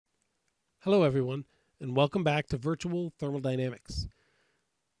Hello everyone, and welcome back to Virtual Thermodynamics.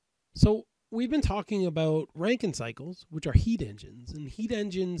 So we've been talking about Rankine cycles, which are heat engines, and heat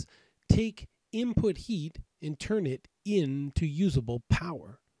engines take input heat and turn it into usable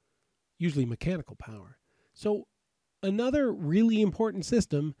power, usually mechanical power. So another really important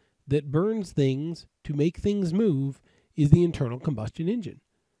system that burns things to make things move is the internal combustion engine.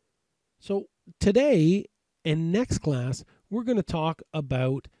 So today and next class, we're going to talk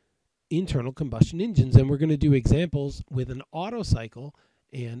about internal combustion engines, and we're going to do examples with an Otto cycle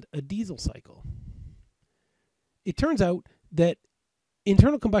and a diesel cycle. It turns out that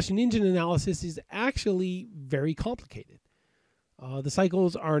internal combustion engine analysis is actually very complicated. The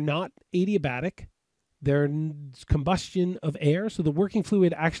cycles are not adiabatic. They're combustion of air, so the working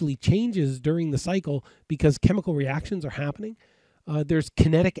fluid actually changes during the cycle because chemical reactions are happening. There's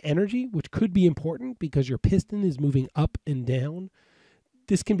kinetic energy, which could be important because your piston is moving up and down.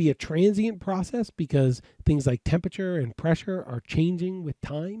 This can be a transient process because things like temperature and pressure are changing with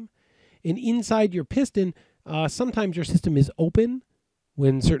time. And inside your piston, sometimes your system is open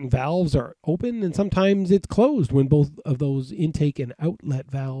when certain valves are open, and sometimes it's closed when both of those intake and outlet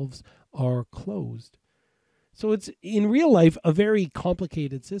valves are closed. So it's, in real life, a very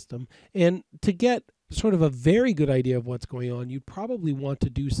complicated system. And to get sort of a very good idea of what's going on, you'd probably want to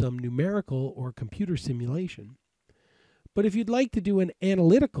do some numerical or computer simulation. But if you'd like to do an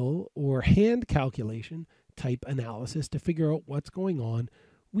analytical or hand calculation type analysis to figure out what's going on,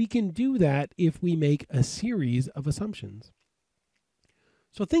 we can do that if we make a series of assumptions.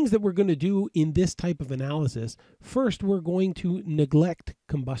 So things that we're going to do in this type of analysis, first we're going to neglect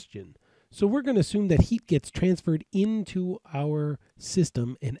combustion. So we're going to assume that heat gets transferred into our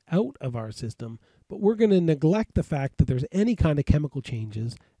system and out of our system, but we're going to neglect the fact that there's any kind of chemical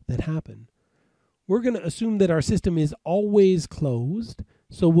changes that happen. We're going to assume that our system is always closed,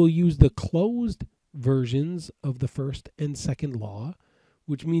 so we'll use the closed versions of the first and second law,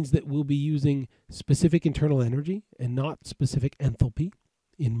 which means that we'll be using specific internal energy and not specific enthalpy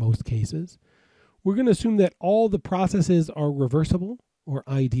in most cases. We're going to assume that all the processes are reversible or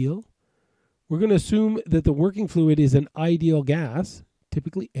ideal. We're going to assume that the working fluid is an ideal gas,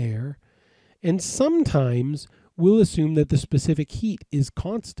 typically air, and sometimes we'll assume that the specific heat is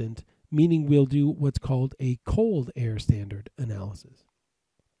constant, meaning we'll do what's called a cold air standard analysis.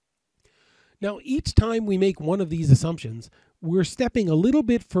 Now, each time we make one of these assumptions, we're stepping a little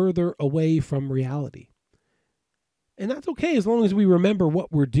bit further away from reality. And that's okay as long as we remember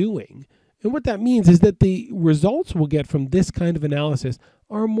what we're doing. And what that means is that the results we'll get from this kind of analysis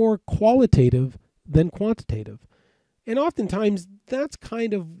are more qualitative than quantitative. And oftentimes, that's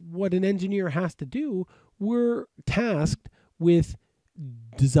kind of what an engineer has to do. We're tasked with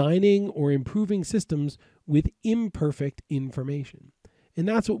designing or improving systems with imperfect information. And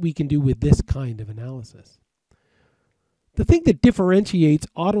that's what we can do with this kind of analysis. The thing that differentiates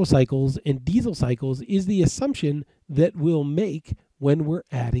Otto cycles and diesel cycles is the assumption that we'll make when we're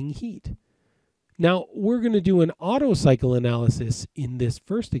adding heat. Now, we're going to do an Otto cycle analysis in this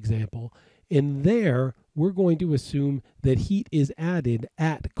first example, and there we're going to assume that heat is added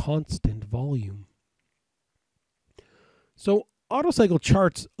at constant volume. So Otto cycle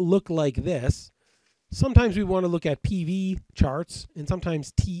charts look like this. Sometimes we want to look at PV charts and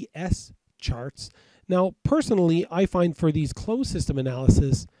sometimes TS charts. Now, personally, I find for these closed system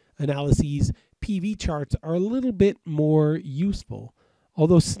analyses, PV charts are a little bit more useful.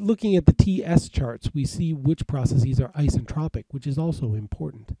 Although looking at the TS charts, we see which processes are isentropic, which is also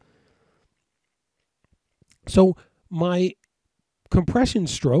important. So my compression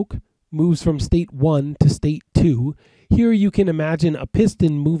stroke moves from state 1 to state 2. Here you can imagine a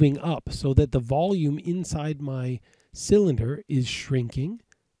piston moving up so that the volume inside my cylinder is shrinking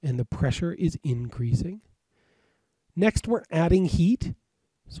and the pressure is increasing. Next, we're adding heat.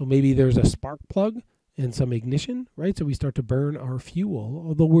 So maybe there's a spark plug and some ignition, right? So we start to burn our fuel,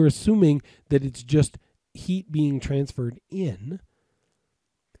 although we're assuming that it's just heat being transferred in.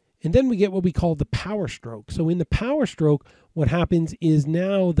 And then we get what we call the power stroke. So in the power stroke, what happens is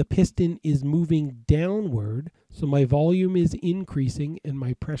now the piston is moving downward. So my volume is increasing and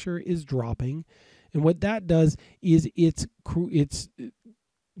my pressure is dropping. And what that does is it's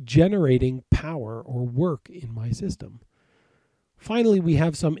generating power or work in my system. Finally, we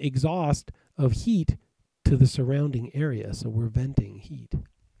have some exhaust of heat to the surrounding area. So we're venting heat.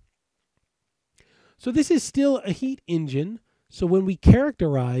 So this is still a heat engine. So when we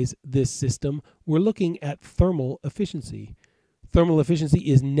characterize this system, we're looking at thermal efficiency. Thermal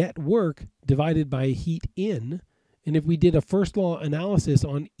efficiency is net work divided by heat in. And if we did a first law analysis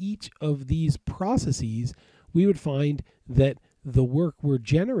on each of these processes, we would find that the work we're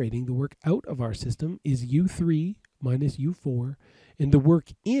generating, the work out of our system, is U3 minus U4, and the work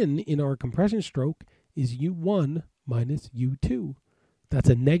in our compression stroke is U1 minus U2. That's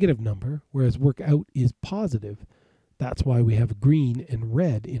a negative number, whereas work out is positive. That's why we have green and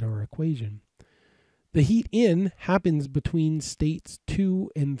red in our equation. The heat in happens between states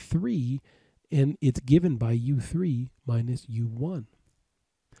 2 and 3, and it's given by U3 minus U1.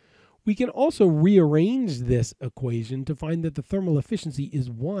 We can also rearrange this equation to find that the thermal efficiency is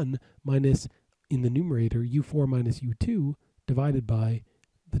 1 minus, in the numerator, U4 minus U2, divided by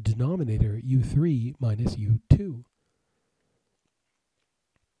the denominator, U3 minus U2.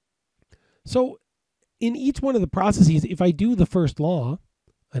 So in each one of the processes, if I do the first law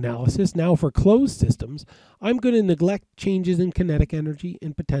analysis, now for closed systems, I'm going to neglect changes in kinetic energy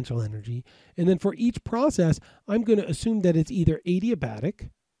and potential energy. And then for each process, I'm going to assume that it's either adiabatic,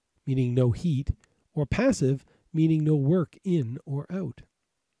 meaning no heat, or passive, meaning no work in or out.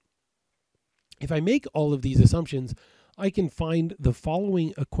 If I make all of these assumptions, I can find the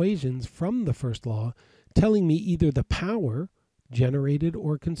following equations from the first law telling me either the power generated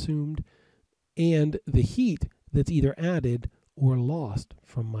or consumed and the heat that's either added or lost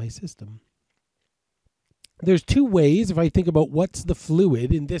from my system. There's two ways, if I think about what's the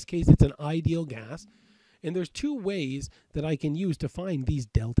fluid, in this case it's an ideal gas, and there's two ways that I can use to find these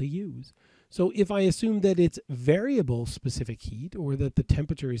delta U's. So if I assume that it's variable specific heat, or that the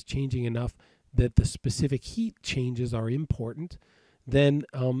temperature is changing enough that the specific heat changes are important, then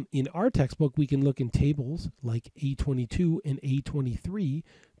in our textbook we can look in tables like A22 and A23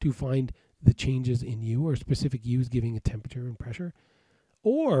 to find the changes in U, or specific U's giving a temperature and pressure.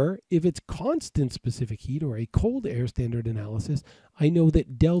 Or if it's constant specific heat, or a cold air standard analysis, I know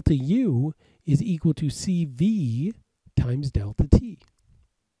that delta U is equal to CV times delta T.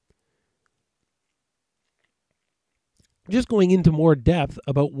 Just going into more depth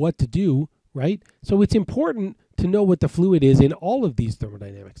about what to do, right? So it's important to know what the fluid is in all of these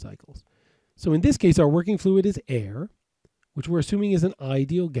thermodynamic cycles. So in this case, our working fluid is air, which we're assuming is an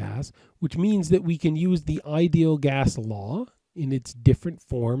ideal gas, which means that we can use the ideal gas law in its different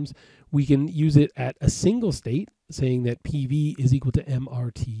forms. We can use it at a single state, saying that PV is equal to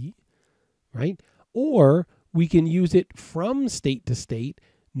MRT, right? Or we can use it from state to state,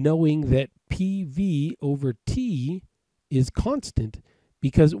 knowing that PV over T is constant,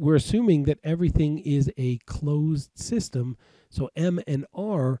 because we're assuming that everything is a closed system, so M and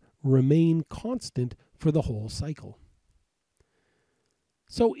R remain constant for the whole cycle.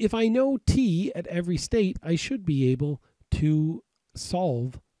 So if I know T at every state, I should be able to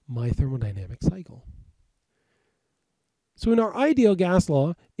solve my thermodynamic cycle. So in our ideal gas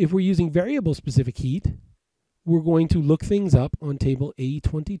law, if we're using variable specific heat, we're going to look things up on table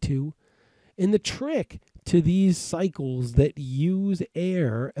A22. And the trick to these cycles that use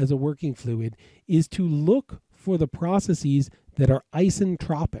air as a working fluid is to look for the processes that are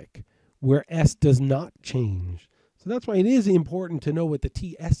isentropic, where S does not change. So that's why it is important to know what the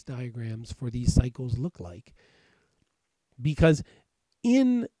TS diagrams for these cycles look like. Because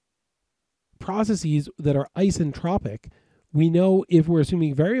in processes that are isentropic, we know, if we're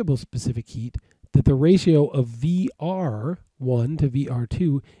assuming variable specific heat, that the ratio of VR1 to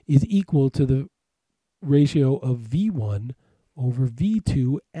VR2 is equal to the ratio of V1 over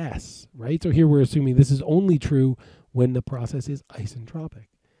V2S, right? So here we're assuming this is only true when the process is isentropic.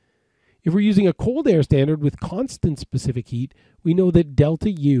 If we're using a cold air standard with constant specific heat, we know that delta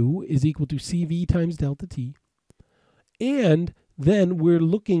U is equal to CV times delta T. And then we're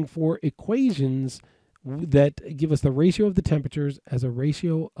looking for equations that give us the ratio of the temperatures as a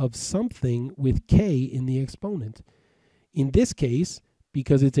ratio of something with K in the exponent. In this case,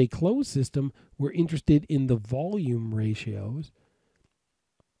 because it's a closed system, we're interested in the volume ratios.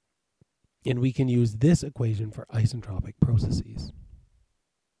 And we can use this equation for isentropic processes.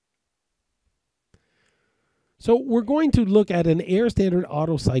 So we're going to look at an air standard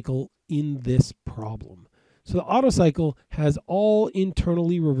Otto cycle in this problem. So the Otto cycle has all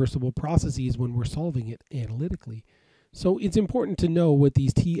internally reversible processes when we're solving it analytically. So it's important to know what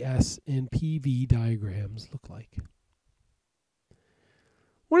these TS and PV diagrams look like.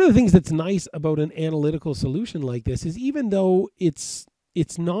 One of the things that's nice about an analytical solution like this is, even though it's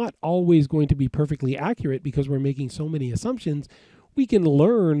not always going to be perfectly accurate because we're making so many assumptions, we can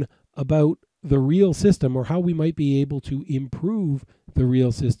learn about the real system, or how we might be able to improve the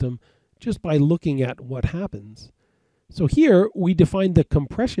real system just by looking at what happens. So here we define the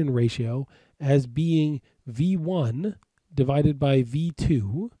compression ratio as being V1 divided by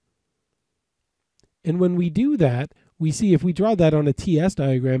V2. And when we do that, we see, if we draw that on a TS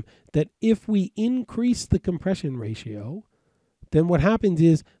diagram, that if we increase the compression ratio, then what happens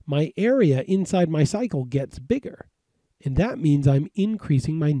is my area inside my cycle gets bigger. And that means I'm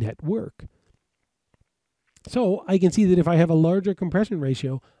increasing my net work. So I can see that if I have a larger compression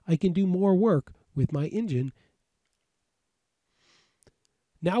ratio, I can do more work with my engine.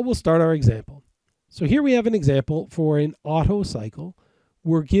 Now we'll start our example. So here we have an example for an Otto cycle.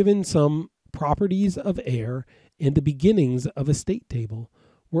 We're given some properties of air and the beginnings of a state table.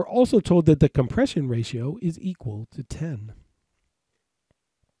 We're also told that the compression ratio is equal to 10.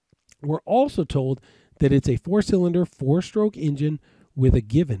 We're also told that it's a 4-cylinder, 4-stroke engine with a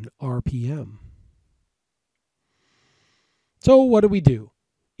given RPM. So what do?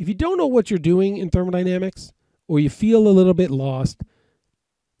 If you don't know what you're doing in thermodynamics, or you feel a little bit lost,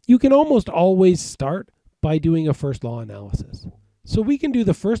 you can almost always start by doing a first law analysis. So we can do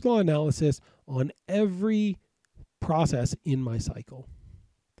the first law analysis on every process in my cycle.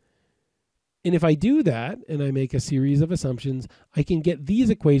 And if I do that, and I make a series of assumptions, I can get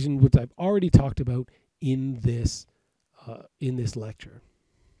these equations, which I've already talked about in this lecture.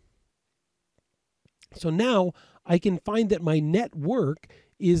 So now I can find that my net work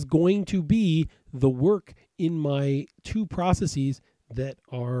is going to be the work in my two processes that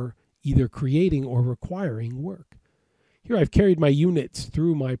are either creating or requiring work. Here I've carried my units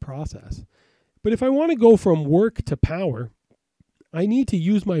through my process. But if I want to go from work to power, I need to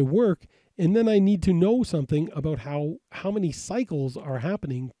use my work, and then I need to know something about how many cycles are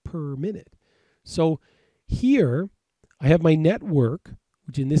happening per minute. So here I have my net work,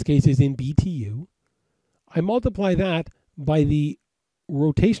 which in this case is in BTU. I multiply that by the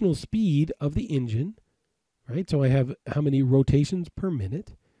rotational speed of the engine, right? So I have how many rotations per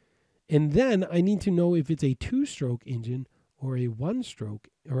minute. And then I need to know if it's a 2-stroke engine or a 1-stroke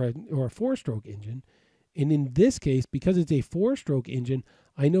or a 4-stroke engine. And in this case, because it's a 4-stroke engine,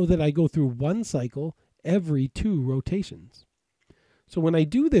 I know that I go through one cycle every 2 rotations. So when I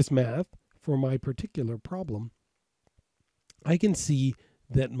do this math for my particular problem, I can see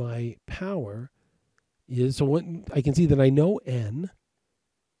that my power is, I can see that I know N,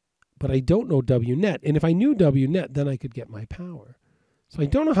 but I don't know W net. And if I knew W net, then I could get my power. So I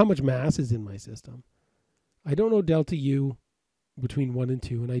don't know how much mass is in my system. I don't know delta U between 1 and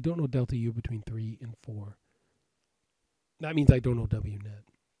 2, and I don't know delta U between 3 and 4. That means I don't know W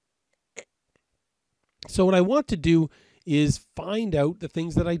net. So what I want to do is find out the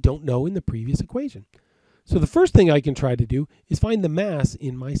things that I don't know in the previous equation. So the first thing I can try to do is find the mass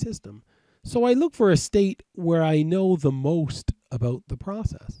in my system. So I look for a state where I know the most about the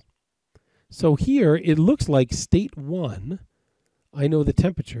process. So here it looks like state 1, I know the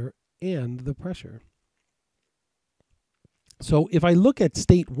temperature and the pressure. So if I look at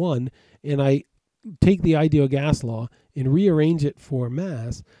state 1 and I take the ideal gas law and rearrange it for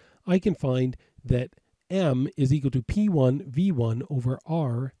mass, I can find that M is equal to P1 V1 over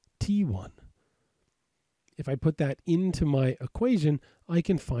R T1. If I put that into my equation, I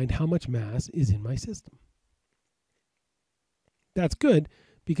can find how much mass is in my system. That's good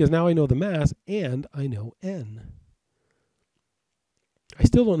because now I know the mass and I know N. I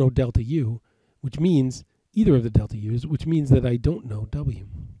still don't know delta U, which means either of the delta U's, which means that I don't know W.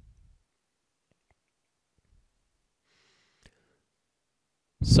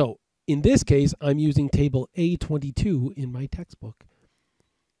 So in this case, I'm using table A22 in my textbook.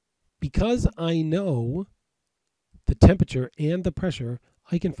 Because I know the temperature and the pressure,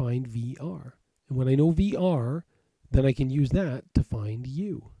 I can find VR. And when I know VR, then I can use that to find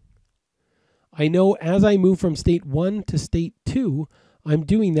U. I know as I move from state 1 to state 2, I'm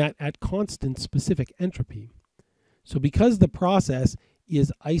doing that at constant specific entropy. So because the process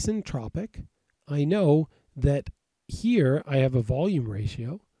is isentropic, I know that here I have a volume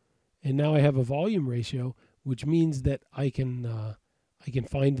ratio, and now I have a volume ratio, which means that I can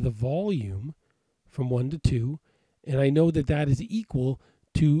find the volume from 1 to 2, and I know that that is equal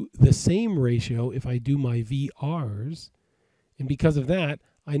to the same ratio if I do my VRs. And because of that,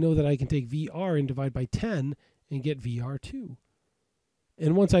 I know that I can take VR and divide by 10 and get VR2.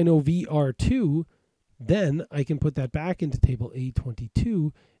 And once I know VR2, then I can put that back into table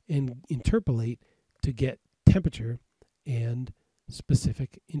A22 and interpolate to get temperature and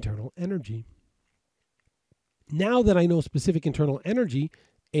specific internal energy. Now that I know specific internal energy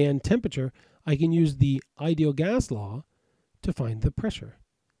and temperature, I can use the ideal gas law to find the pressure.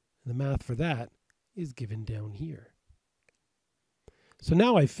 The math for that is given down here. So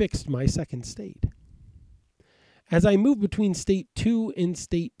now I've fixed my second state. As I move between state 2 and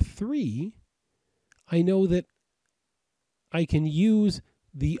state 3, I know that I can use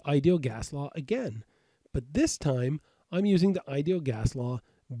the ideal gas law again. But this time, I'm using the ideal gas law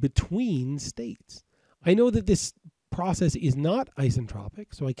between states. I know that this process is not isentropic,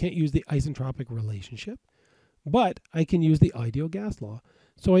 so I can't use the isentropic relationship, but I can use the ideal gas law.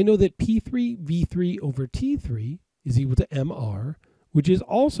 So I know that P3V3 over T3 is equal to MR, which is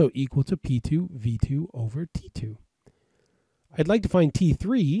also equal to P2V2 over T2. I'd like to find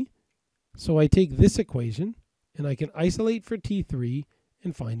T3, so I take this equation and I can isolate for T3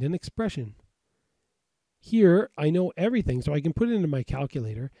 and find an expression. Here I know everything, so I can put it into my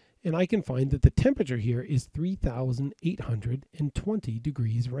calculator and I can find that the temperature here is 3,820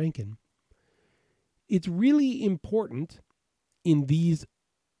 degrees Rankine. It's really important in these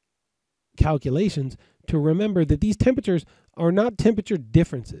calculations to remember that these temperatures are not temperature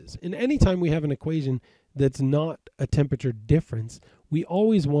differences. And anytime we have an equation that's not a temperature difference, we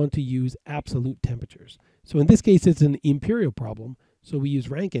always want to use absolute temperatures. So in this case, it's an imperial problem, so we use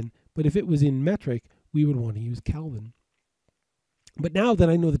Rankine. But if it was in metric, we would want to use Kelvin. But now that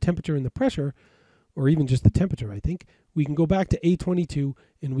I know the temperature and the pressure, or even just the temperature, I think, we can go back to A22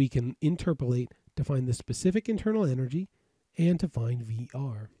 and we can interpolate to find the specific internal energy and to find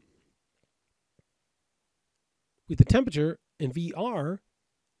VR. With the temperature and VR,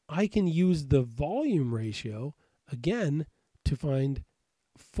 I can use the volume ratio again to find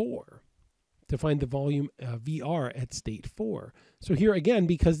the volume VR at state 4. So here again,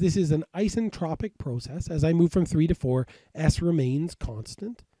 because this is an isentropic process, as I move from 3 to 4, S remains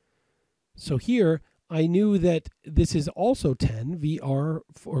constant. So here I knew that this is also 10, VR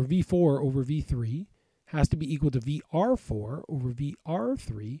or V4 over V3 has to be equal to VR4 over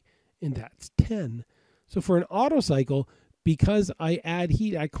VR3, and that's 10. So for an Otto cycle, because I add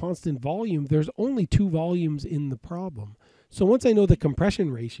heat at constant volume, there's only 2 volumes in the problem. So once I know the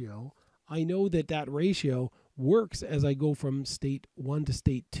compression ratio, I know that that ratio works as I go from state 1 to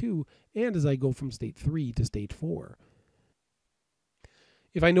state 2 and as I go from state 3 to state 4.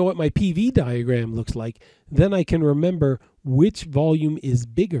 If I know what my PV diagram looks like, then I can remember which volume is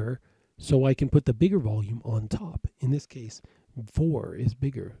bigger, so I can put the bigger volume on top. In this case, 4 is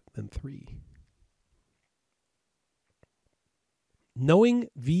bigger than 3. Knowing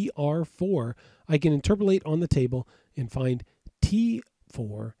VR4, I can interpolate on the table and find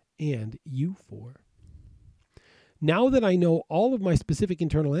T4 and U4. Now that I know all of my specific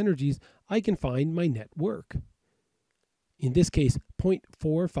internal energies, I can find my net work. In this case,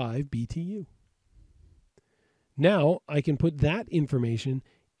 0.45 BTU. Now I can put that information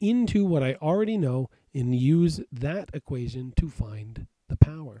into what I already know and use that equation to find the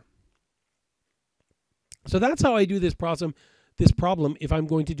power. So that's how I do this problem if I'm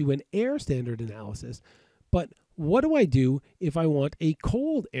going to do an air standard analysis. But what do I do if I want a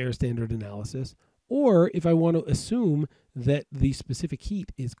cold air standard analysis, or if I want to assume that the specific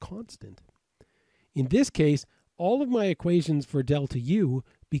heat is constant? In this case, all of my equations for delta U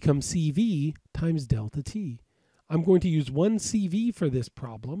become CV times delta T. I'm going to use one CV for this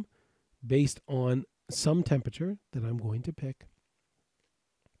problem based on some temperature that I'm going to pick.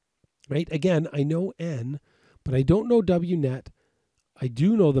 Right? Again, I know N, but I don't know W net. I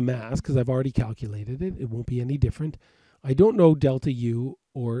do know the mass because I've already calculated it. It won't be any different. I don't know delta U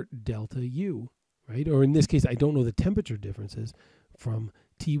or delta U, right? Or in this case, I don't know the temperature differences from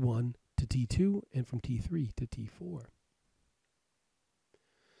T1 to T2 and from T3 to T4.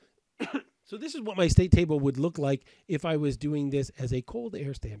 So this is what my state table would look like if I was doing this as a cold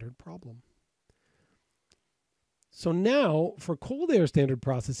air standard problem. So now for cold air standard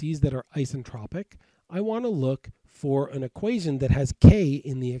processes that are isentropic, I want to look for an equation that has K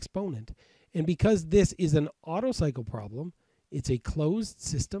in the exponent. And because this is an Otto cycle problem, it's a closed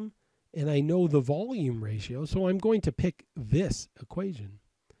system, and I know the volume ratio, so I'm going to pick this equation.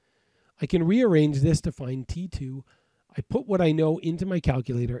 I can rearrange this to find T2. I put what I know into my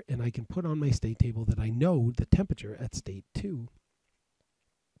calculator, and I can put on my state table that I know the temperature at state 2.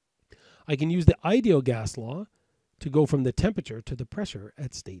 I can use the ideal gas law to go from the temperature to the pressure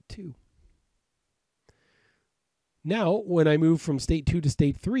at state 2. Now, when I move from state 2 to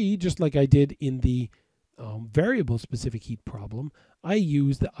state 3, just like I did in the variable specific heat problem, I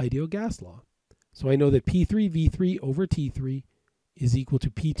use the ideal gas law. So I know that P3V3 over T3 is equal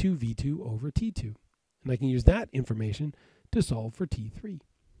to P2V2 over T2. And I can use that information to solve for T3.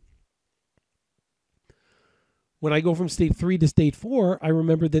 When I go from state 3 to state 4, I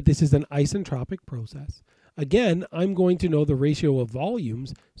remember that this is an isentropic process. Again, I'm going to know the ratio of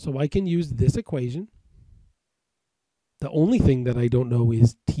volumes, so I can use this equation. The only thing that I don't know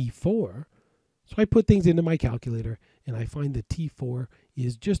is T4. So I put things into my calculator, and I find that T4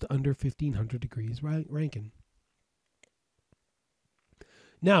 is just under 1500 degrees Rankine.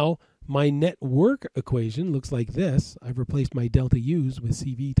 Now, my net work equation looks like this. I've replaced my delta U's with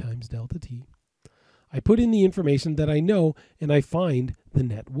CV times delta T. I put in the information that I know and I find the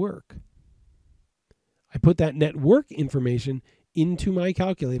net work. I put that net work information into my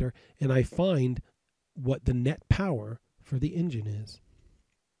calculator and I find what the net power for the engine is.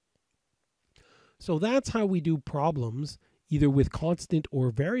 So that's how we do problems either with constant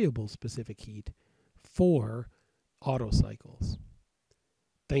or variable specific heat for Otto cycles.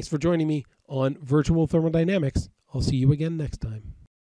 Thanks for joining me on Virtual Thermodynamics. I'll see you again next time.